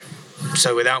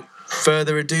So without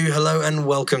further ado, hello and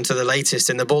welcome to the latest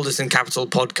in the Balderton Capital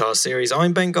podcast series.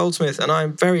 I'm Ben Goldsmith and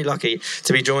I'm very lucky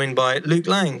to be joined by Luke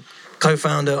Lang,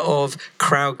 co-founder of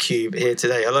Crowdcube, here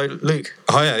today. Hello, Luke.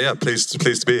 Hi, yeah, pleased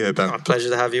to be here, Ben. Oh, pleasure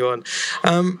to have you on.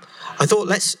 I thought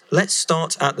let's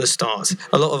start at the start.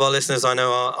 A lot of our listeners I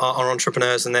know are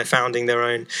entrepreneurs and they're founding their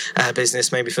own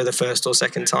business maybe for the first or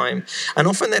second time. And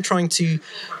often they're trying to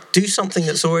do something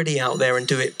that's already out there and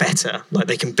do it better. Like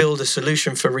they can build a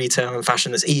solution for retail and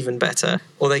fashion that's even better,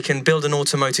 or they can build an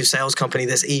automotive sales company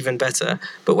that's even better.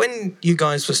 But when you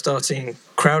guys were starting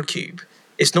Crowdcube,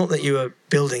 it's not that you were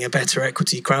building a better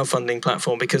equity crowdfunding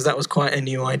platform, because that was quite a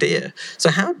new idea.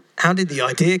 So how did the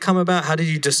idea come about? How did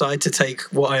you decide to take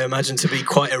what I imagine to be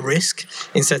quite a risk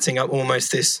in setting up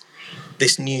almost this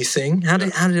new thing? How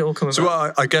did it all come about?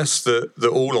 So I guess that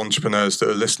all entrepreneurs that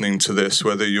are listening to this,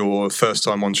 whether you're a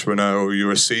first-time entrepreneur or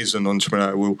you're a seasoned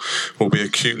entrepreneur, will be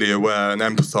acutely aware and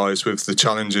empathise with the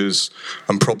challenges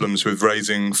and problems with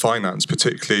raising finance,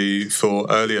 particularly for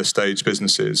earlier stage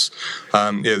businesses.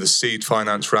 The seed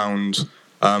finance round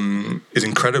is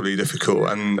incredibly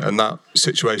difficult, and that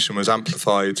situation was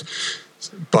amplified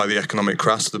by the economic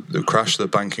crash, the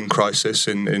banking crisis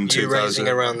in 2000. You raising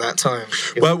around that time?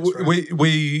 Well,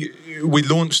 we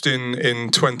launched in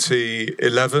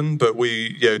 2011, but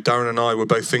Darren and I were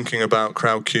both thinking about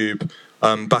Crowdcube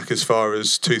back as far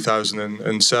as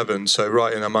 2007, so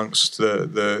right in amongst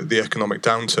the economic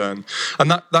downturn,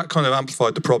 and that kind of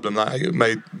amplified the problem.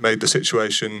 That made the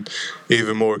situation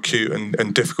even more acute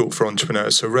and difficult for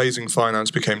entrepreneurs. So raising finance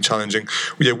became challenging.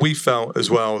 We felt as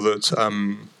well that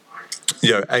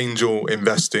angel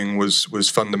investing was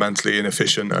fundamentally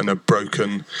inefficient and a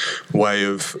broken way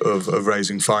of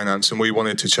raising finance, and we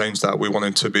wanted to change that. We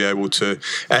wanted to be able to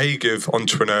give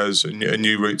entrepreneurs a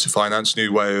new route to finance,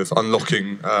 new way of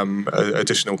unlocking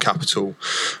additional capital,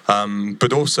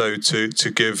 but also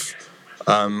to give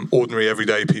ordinary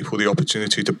everyday people the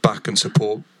opportunity to back and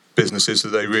support businesses that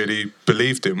they really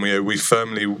believed in. We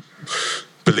firmly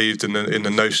believed in the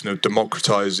notion of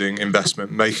democratizing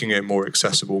investment, making it more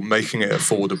accessible, making it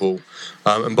affordable,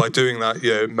 and by doing that,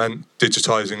 it meant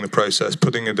digitizing the process,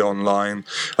 putting it online,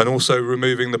 and also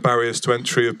removing the barriers to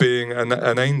entry of being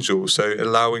an angel. So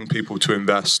allowing people to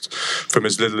invest from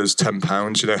as little as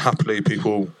 £10. Happily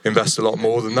people invest a lot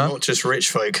more than that. Not just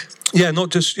rich folk. Yeah, not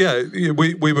just,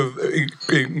 we were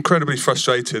incredibly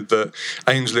frustrated that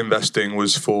angel investing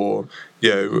was for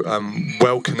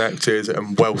well-connected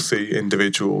and wealthy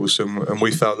individuals, and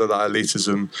we felt that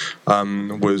elitism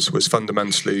was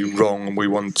fundamentally wrong, and we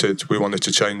wanted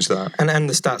to change that. And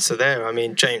the stats are there. I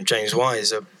mean, James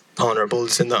Wise, a partner at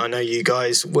Balderton that I know you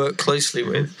guys work closely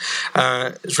with,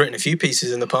 has written a few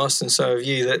pieces in the past, and so have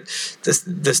you, that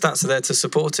the stats are there to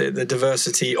support it. The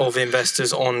diversity of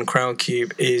investors on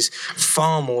Crowdcube is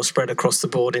far more spread across the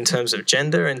board in terms of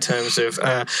gender, in terms of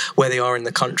where they are in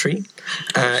the country,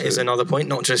 is another point,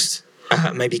 not just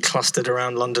maybe clustered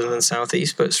around London and South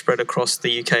East, but spread across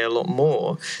the UK a lot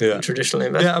more than traditional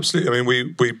investors. Yeah, absolutely. I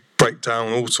mean, we break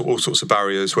down all sorts of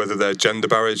barriers, whether they're gender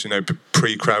barriers,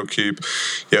 pre-Crowdcube,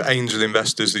 angel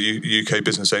investors. The UK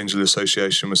Business Angel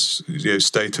Association was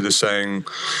stated as saying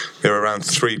around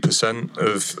 3%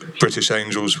 of British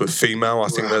angels were female. I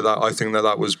think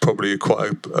that was probably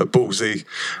quite a ballsy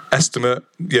estimate.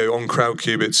 On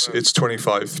Crowdcube, it's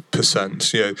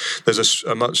 25%. There's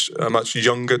a much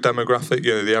younger demographic.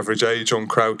 The average age on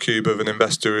Crowdcube of an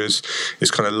investor is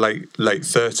kind of late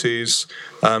 30s.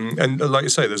 And like you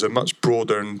say, there's a much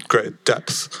broader and greater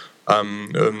depth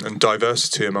and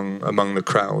diversity among the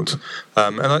crowd.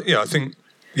 I think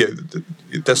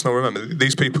let's not remember,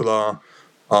 these people are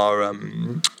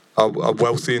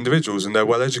wealthy individuals and they're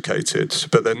well educated,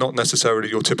 but they're not necessarily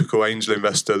your typical angel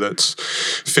investor that's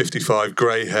 55,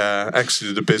 grey hair,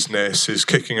 exited a business, is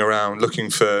kicking around looking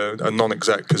for a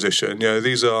non-exec position.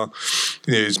 These are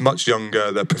much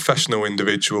younger. They're professional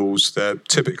individuals. They're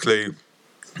typically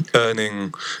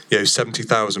earning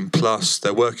 70,000 plus.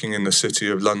 They're working in the city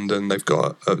of London. They've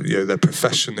got their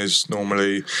profession is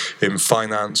normally in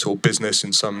finance or business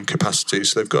in some capacity,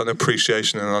 so they've got an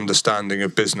appreciation and understanding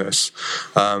of business,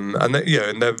 and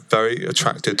they're very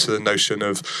attracted to the notion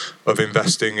of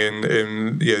investing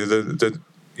in the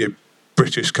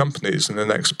British companies and the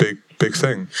next big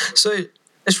thing. So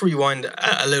let's rewind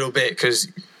a little bit, because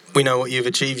we know what you've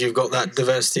achieved. You've got that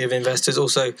diversity of investors.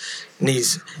 Also,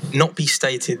 needs not be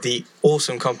stated the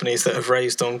awesome companies that have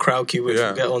raised on Crowdcube, which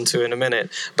we'll get onto in a minute.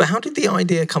 But how did the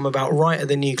idea come about right at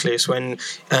the nucleus when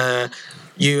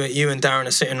you and Darren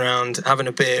are sitting around having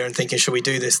a beer and thinking, should we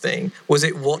do this thing? Was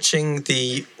it watching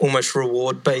the almost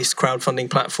reward-based crowdfunding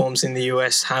platforms in the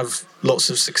US have lots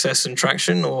of success and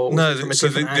traction? Or no, so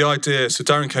the idea, so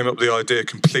Darren came up with the idea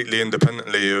completely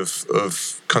independently of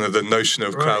kind of the notion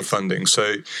of crowdfunding.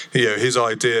 So, his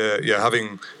idea,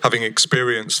 having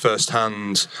experienced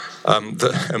firsthand and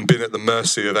been at the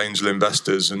mercy of angel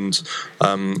investors and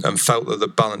felt that the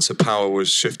balance of power was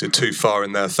shifted too far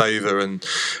in their favour, and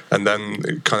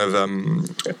then kind of at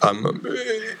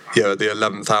the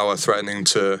 11th hour threatening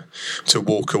to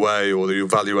walk away, or the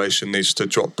valuation needs to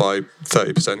drop by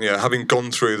 30%. Having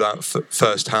gone through that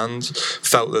firsthand,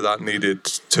 felt that needed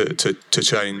to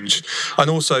change. And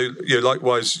also,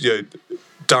 likewise,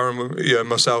 Darren,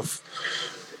 myself,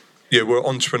 we're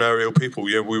entrepreneurial people.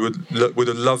 We would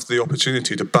have loved the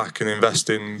opportunity to back and invest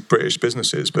in British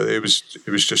businesses, but it was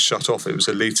just shut off. It was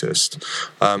elitist.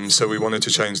 So we wanted to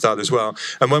change that as well.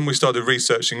 And when we started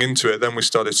researching into it, then we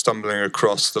started stumbling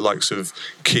across the likes of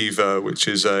Kiva, which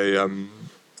is a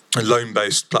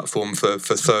loan-based platform for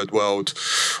third world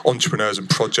entrepreneurs and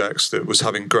projects that was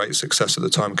having great success at the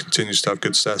time, continues to have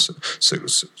good success.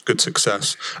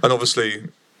 And obviously,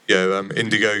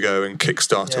 IndieGoGo and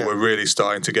Kickstarter were really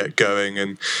starting to get going,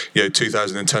 and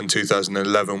 2010,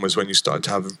 2011 was when you started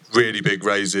to have really big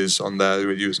raises on there.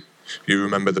 You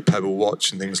remember the Pebble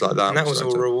Watch and things like that. And that was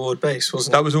all reward-based,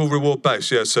 wasn't it? That was all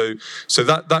reward-based, yeah. So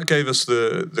that gave us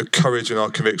the courage in our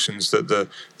convictions that the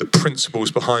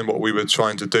principles behind what we were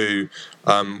trying to do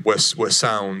were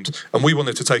sound, and we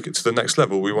wanted to take it to the next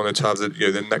level. We wanted to have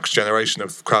the next generation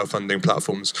of crowdfunding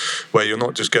platforms where you're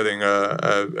not just getting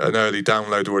an early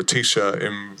download or a T-shirt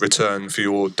in return for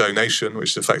your donation,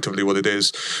 which is effectively what it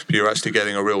is, but you're actually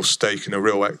getting a real stake and a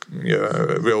real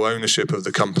ownership of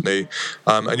the company,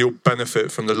 and you'll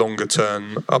benefit from the longer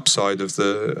term upside of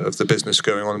the business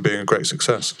going on and being a great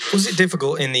success. Was it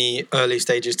difficult in the early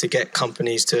stages to get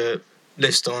companies to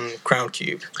list on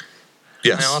Crowdcube?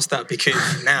 Yes. And I ask that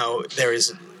because now there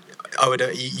is,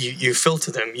 you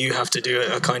filter them. You have to do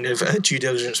a kind of a due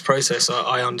diligence process.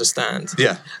 I understand.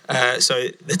 Yeah. So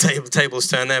the tables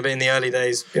turn there, but in the early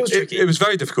days it was tricky. It was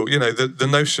very difficult. The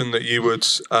notion that you would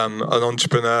an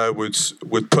entrepreneur would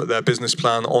put their business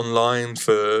plan online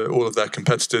for all of their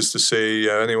competitors to see,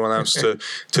 anyone else to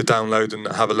download and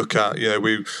have a look at.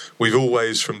 We've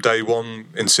always from day one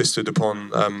insisted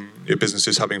upon your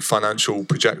businesses having financial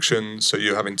projections, so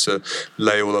you're having to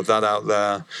lay all of that out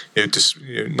there.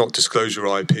 Not disclose your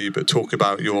IP, but talk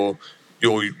about your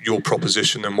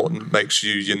proposition and what makes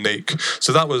you unique.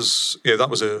 So that was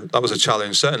a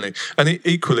challenge, certainly. And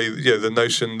equally, the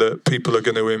notion that people are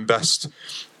going to invest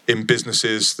in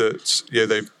businesses that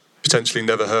they've potentially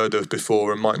never heard of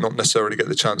before and might not necessarily get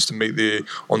the chance to meet the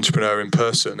entrepreneur in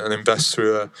person and invest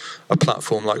through a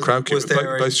platform like Crowdcube. Was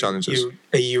there both challenges.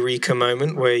 A eureka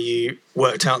moment where you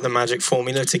worked out the magic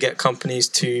formula to get companies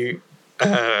to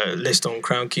list on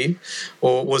Crowdcube,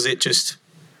 or was it just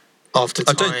after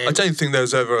time? I don't think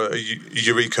there's ever a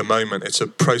eureka moment. It's a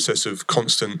process of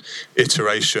constant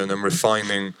iteration and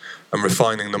refining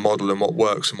the model and what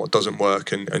works and what doesn't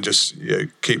work, and just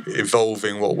keep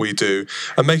evolving what we do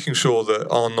and making sure that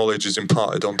our knowledge is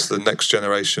imparted onto the next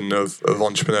generation of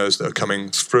entrepreneurs that are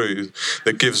coming through,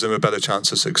 that gives them a better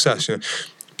chance of success.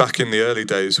 Back in the early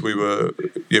days, we were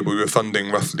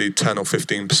funding roughly 10 or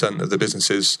 15% of the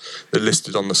businesses that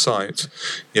listed on the site.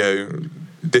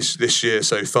 This year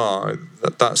so far,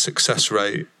 that success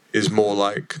rate is more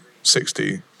like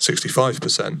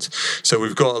 60-65%. So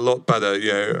we've got a lot better.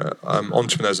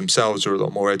 Entrepreneurs themselves are a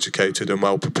lot more educated and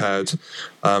well prepared,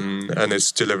 and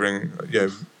it's delivering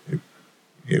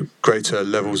greater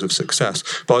levels of success.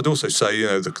 But I'd also say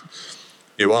our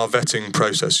vetting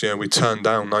process, we turn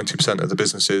down 90% of the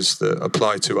businesses that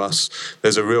apply to us.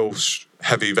 There's a real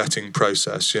heavy vetting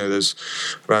process. There's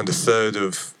around a third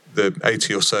of the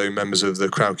 80 or so members of the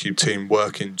Crowdcube team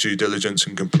work in due diligence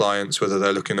and compliance, whether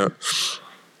they're looking at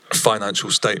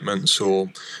financial statements or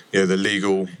the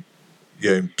legal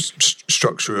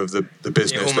structure of the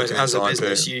business. Almost as a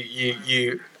business,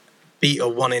 you beat a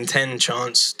 1 in 10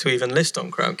 chance to even list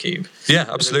on Crowdcube. Yeah,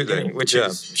 absolutely. Which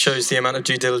shows the amount of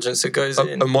due diligence that goes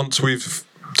in. And once we've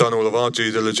done all of our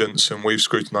due diligence and we've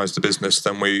scrutinised the business,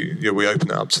 then we open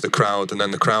it up to the crowd, and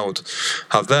then the crowd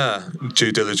have their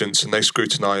due diligence and they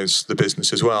scrutinise the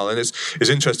business as well. And it's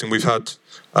interesting. We've had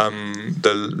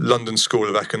the London School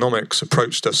of Economics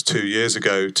approached us 2 years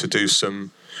ago to do some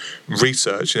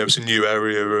research. It's a new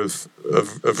area of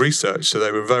research, so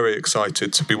they were very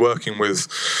excited to be working with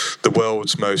the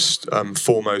world's most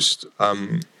foremost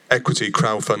equity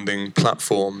crowdfunding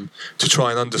platform to try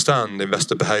and understand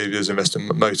investor behaviours, investor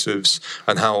motives,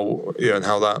 and how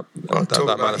that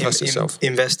manifests itself.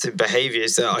 Investor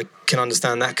behaviours, that I can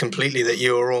understand that completely. That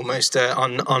you are almost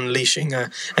unleashing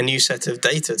a new set of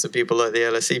data to people like the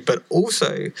LSE, but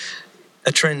also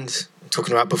a trend I'm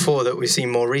talking about before that we've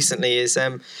seen more recently is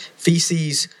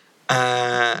VCs.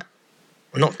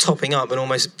 Not topping up, but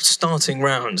almost starting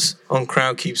rounds on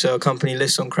Crowdcube. So a company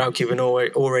lists on Crowdcube and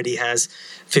already has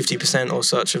 50% or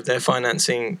such of their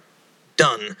financing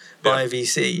done by a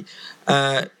VC.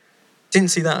 Didn't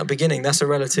see that at the beginning. That's a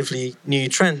relatively new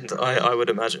trend, I would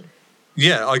imagine.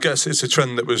 Yeah, I guess it's a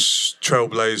trend that was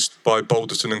trailblazed by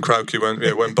Balderton and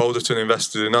Crowdcube when Balderton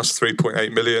invested in us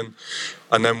 3.8 million,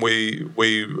 and then we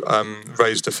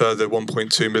raised a further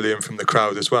 1.2 million from the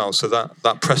crowd as well. So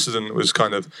that precedent was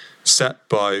kind of set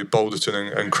by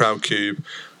Balderton and Crowdcube.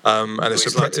 And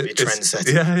it's like to be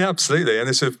trendsetting. Yeah, absolutely, and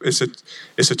it's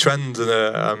a trend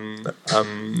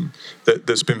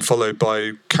that's been followed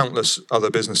by countless other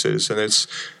businesses, and it's.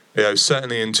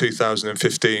 Certainly in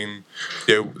 2015,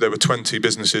 there were 20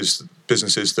 businesses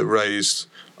that raised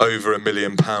over £1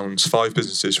 million. 5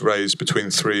 businesses raised between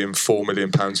 £3 and £4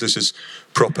 million. This is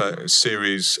proper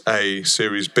Series A,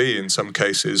 Series B in some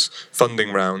cases,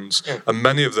 funding rounds, and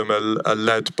many of them are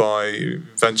led by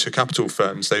venture capital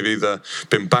firms. They've either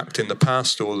been backed in the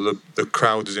past, or the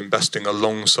crowd is investing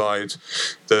alongside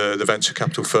the venture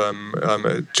capital firm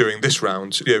during this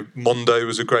round. Mondo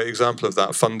was a great example of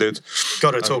that. Funded.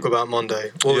 Got to talk about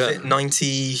Mondo. What was it?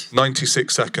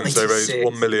 96 seconds. 96. They raised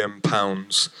 £1 million.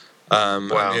 Wow. And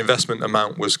the investment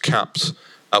amount was capped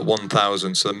at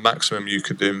 1,000, so the maximum you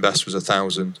could invest was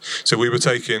 1,000. So we were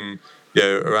taking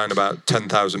around about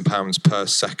 £10,000 per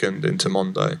second into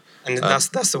Mondo. And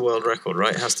that's the world record,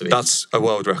 right? It has to be. That's a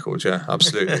world record, yeah,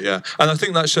 absolutely, yeah. And I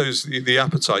think that shows the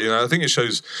appetite. I think it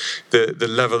shows the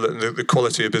level and the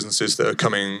quality of businesses that are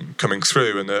coming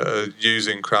through and are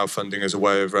using crowdfunding as a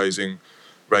way of raising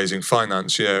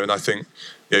finance. And I think.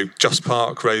 Just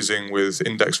Park raising with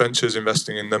Index Ventures,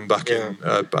 investing in them back in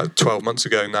about 12 months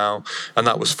ago now, and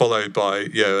that was followed by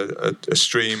a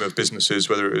stream of businesses,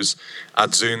 whether it was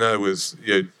Adzuna with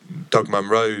Doug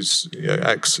Munro's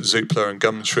ex Zoopla and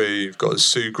Gumtree. You've got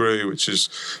Sugru, which is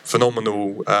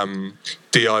phenomenal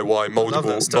DIY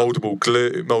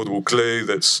moldable glue.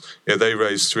 That's they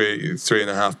raised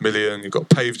 $3.5 million. You've got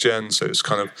PaveGen, so it's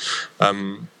kind of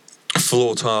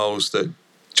floor tiles that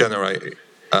generate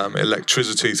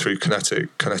electricity through kinetic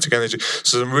energy.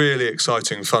 So some really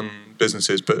exciting, fun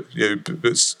businesses, but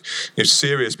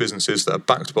serious businesses that are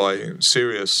backed by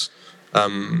serious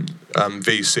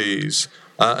VCs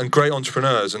and great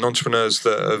entrepreneurs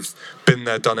that have been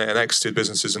there, done it, and exited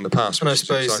businesses in the past. And I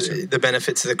suppose the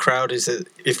benefit to the crowd is that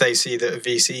if they see that a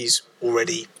VC's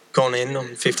already gone in on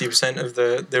 50% of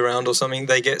the round or something,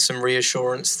 they get some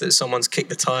reassurance that someone's kicked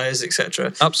the tyres,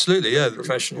 etc. Absolutely, yeah.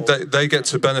 Professional. They get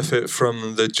to benefit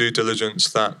from the due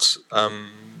diligence that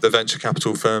the venture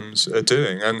capital firms are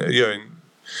doing, and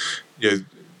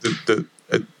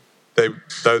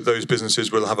those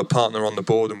businesses will have a partner on the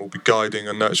board and will be guiding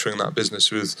and nurturing that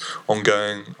business with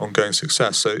ongoing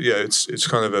success. So it's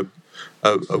kind of a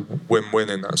win-win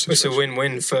in that situation. It's a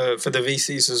win-win for the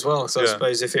VCs as well. So I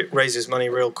suppose if it raises money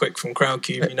real quick from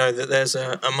Crowdcube, you know that there's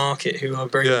a market who are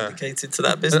very dedicated to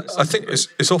that business. I think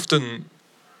it's often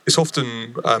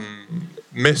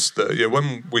missed that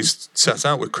when we set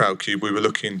out with Crowdcube, we were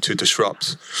looking to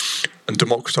disrupt and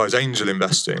democratise angel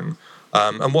investing.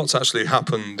 And what's actually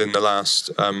happened in the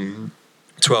last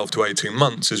 12 to 18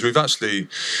 months is we've actually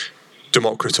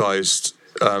democratised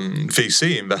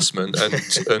VC investment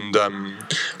and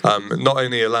not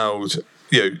only allowed,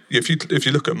 if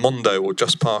you look at Mondo or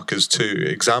Just Park as 2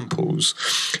 examples,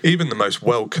 even the most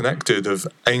well-connected of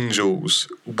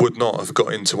angels would not have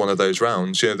got into one of those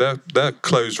rounds. They're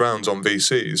closed rounds on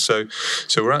VCs,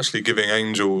 so we're actually giving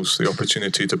angels the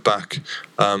opportunity to back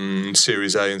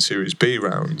Series A and Series B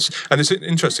rounds. And it's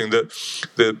interesting that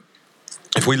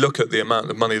if we look at the amount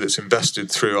of money that's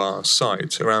invested through our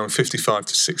site, around 55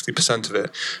 to 60% of it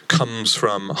comes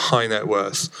from high net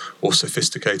worth or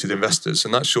sophisticated investors,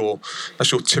 and that's your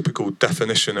typical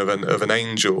definition of an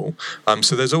angel.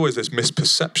 So there's always this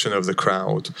misperception of the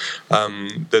crowd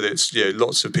that it's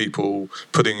lots of people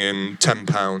putting in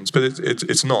 £10, but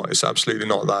it's not. It's absolutely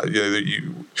not that.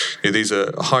 These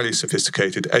are highly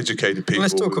sophisticated, educated people.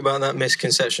 Let's talk about that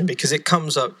misconception, because it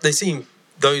comes up.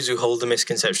 Those who hold the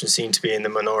misconception seem to be in the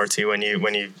minority when you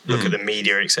look at the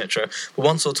media, etc. But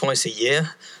once or twice a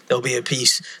year, there'll be a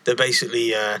piece that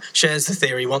basically shares the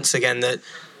theory once again that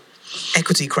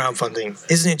equity crowdfunding,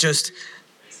 isn't it just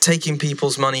taking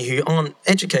people's money who aren't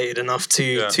educated enough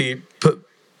to put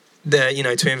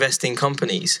to invest in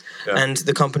companies, and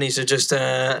the companies are just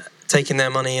taking their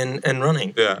money and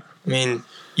running. Yeah. I mean,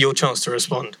 your chance to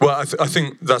respond. Well, I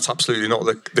think that's absolutely not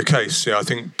the case. I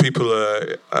think people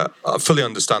fully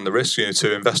understand the risk.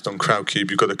 To invest on Crowdcube,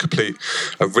 you've got to complete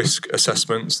a risk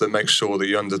assessment that makes sure that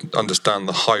you understand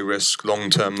the high risk, long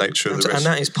term nature of the risk. And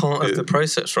that is part of the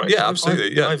process, right? Yeah,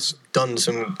 absolutely. I've done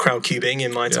some Crowdcubing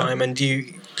in my time, and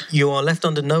you are left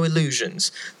under no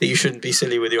illusions that you shouldn't be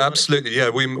silly with your absolutely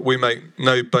money. We make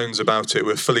no bones about it.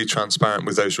 We're fully transparent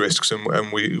with those risks,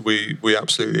 and we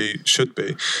absolutely should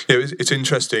be. It's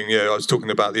interesting. I was talking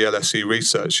about the LSE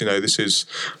research. This is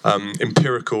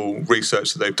empirical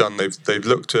research that they've done. They've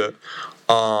looked at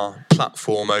our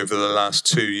platform over the last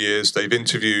 2 years. They've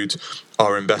interviewed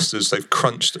our investors. They've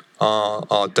crunched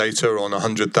our data on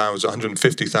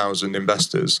 150,000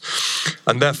 investors,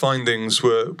 and their findings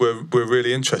were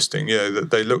really interesting.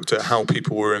 That they looked at how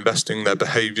people were investing, their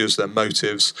behaviours, their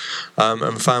motives,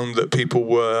 and found that people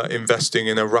were investing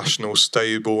in a rational,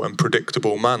 stable, and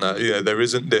predictable manner. There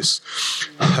isn't this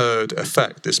herd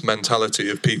effect, this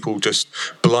mentality of people just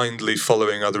blindly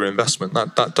following other investment.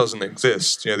 That doesn't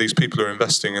exist. These people are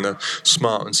investing in a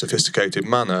smart and sophisticated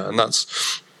manner, and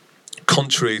that's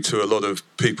contrary to a lot of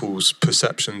people's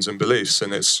perceptions and beliefs.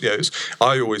 And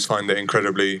I always find it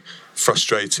incredibly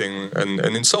frustrating and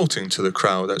insulting to the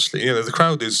crowd, actually. The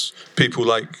crowd is people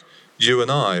like you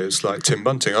and I. It's like Tim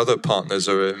Bunting. Other partners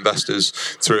are investors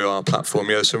through our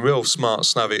platform. Some real smart,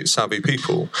 savvy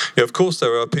people. Of course,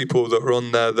 there are people that are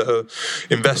on there that are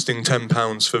investing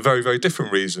 £10 for very, very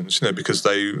different reasons. Because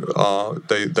they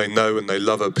know and they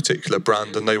love a particular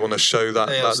brand and they want to show that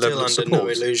level of support. No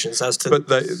illusions as to. But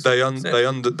they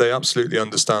absolutely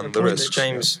understand the risks.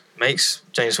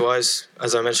 James Wise,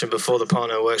 as I mentioned before, the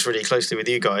partner works really closely with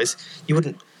you guys. You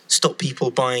wouldn't stop people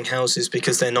buying houses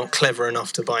because they're not clever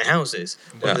enough to buy houses.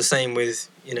 But the same with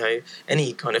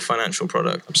any kind of financial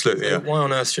product. Absolutely. So why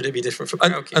on earth should it be different for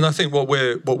Crowdcube? And I think what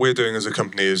we're doing as a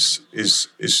company is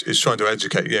trying to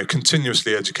educate,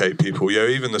 continuously educate people.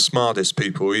 Even the smartest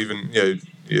people, even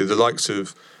the likes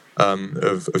of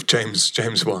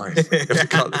James Wise. You have to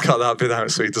cut that bit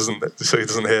out so he doesn't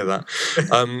hear that.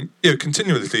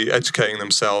 Continually educating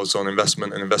themselves on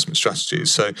investment and investment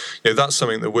strategies. So that's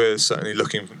something that we're certainly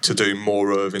looking to do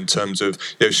more of in terms of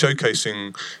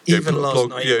showcasing. Even last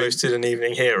night you hosted an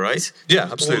evening here, right? Yeah,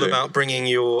 absolutely. All about bringing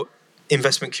your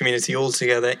investment community all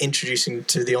together, introducing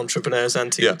to the entrepreneurs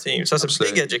and to your teams. That's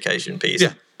absolutely a big education piece.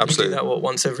 Yeah, absolutely. You do that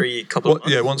once every couple of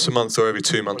months? Yeah, once a month or every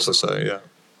 2 months or so. Yeah.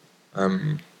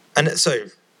 And so,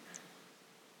 it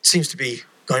seems to be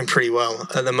going pretty well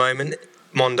at the moment.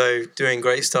 Mondo doing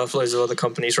great stuff, loads of other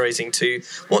companies raising too.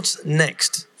 What's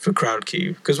next for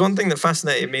Crowdcube? Because one thing that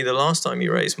fascinated me the last time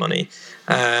you raised money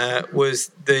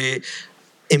was the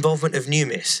involvement of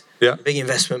Numis, a big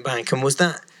investment bank. And was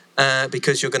that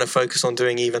because you're going to focus on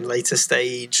doing even later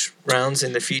stage rounds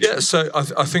in the future? Yeah, so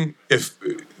I think if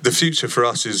the future for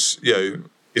us is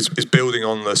building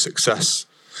on the success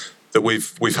that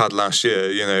we've had last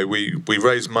year. We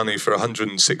raised money for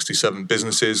 167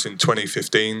 businesses in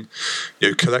 2015.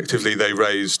 Collectively they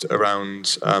raised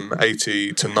around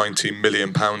 80 to 90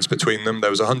 million pounds between them. There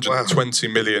was 120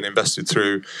 million invested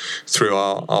through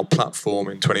our platform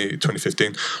in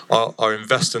 2015. Our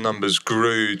investor numbers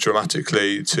grew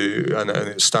dramatically and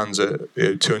it stands at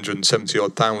 270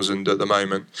 odd thousand at the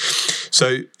moment.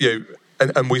 So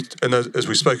And as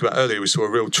we spoke about earlier, we saw a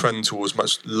real trend towards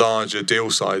much larger deal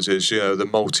sizes, the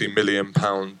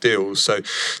multi-million-pound deals. So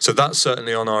that's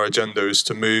certainly on our agenda, is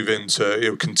to move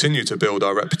into, continue to build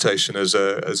our reputation as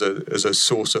a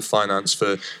source of finance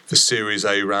for Series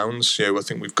A rounds. I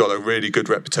think we've got a really good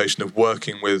reputation of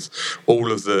working with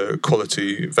all of the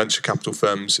quality venture capital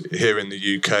firms here in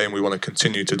the UK, and we want to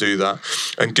continue to do that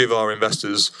and give our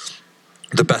investors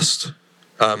the best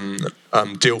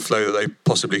deal flow that they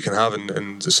possibly can have,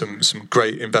 and some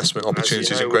great investment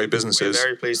opportunities and great businesses. We're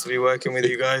very pleased to be working with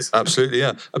you guys. Absolutely,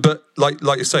 yeah. But like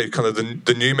you say, kind of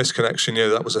the Numis connection,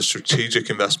 that was a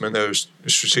strategic investment. They're a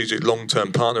strategic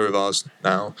long-term partner of ours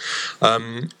now,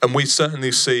 and we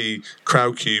certainly see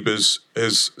Crowdcube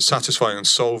as satisfying and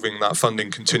solving that funding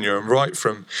continuum right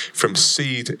from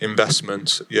seed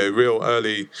investment, real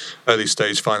early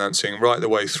stage financing, right the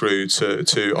way through to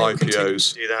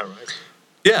IPOs. Do that, right?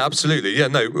 Yeah, absolutely. Yeah,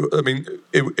 no, I mean,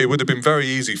 it would have been very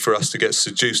easy for us to get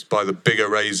seduced by the bigger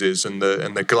raises and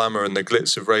the glamour and the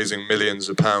glitz of raising millions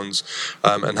of pounds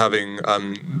and having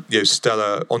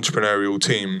stellar entrepreneurial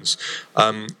teams.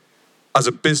 As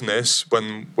a business,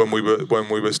 when we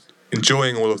were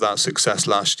enjoying all of that success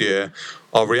last year,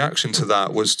 our reaction to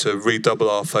that was to redouble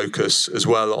our focus as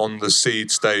well on the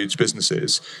seed stage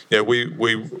businesses.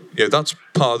 That's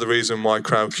part of the reason why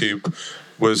Crowdcube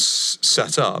was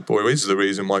set up, or is the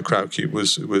reason why Crowdcube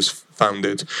was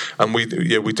founded, and we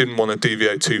didn't want to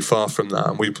deviate too far from that,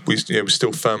 and we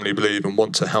still firmly believe and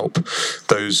want to help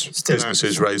those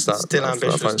businesses raise that. Still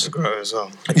ambitious to grow as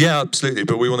well. Yeah, absolutely,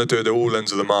 but we want to do it at all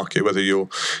ends of the market, whether you're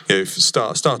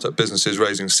startup businesses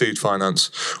raising seed finance,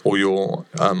 or you're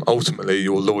ultimately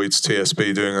your Lloyd's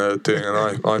TSB doing an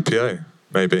IPO,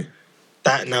 maybe.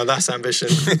 That's ambition.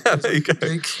 Yeah, there you go.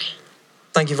 Luke,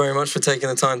 thank you very much for taking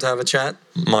the time to have a chat.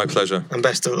 My pleasure. And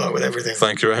best of luck with everything.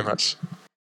 Thank you very much.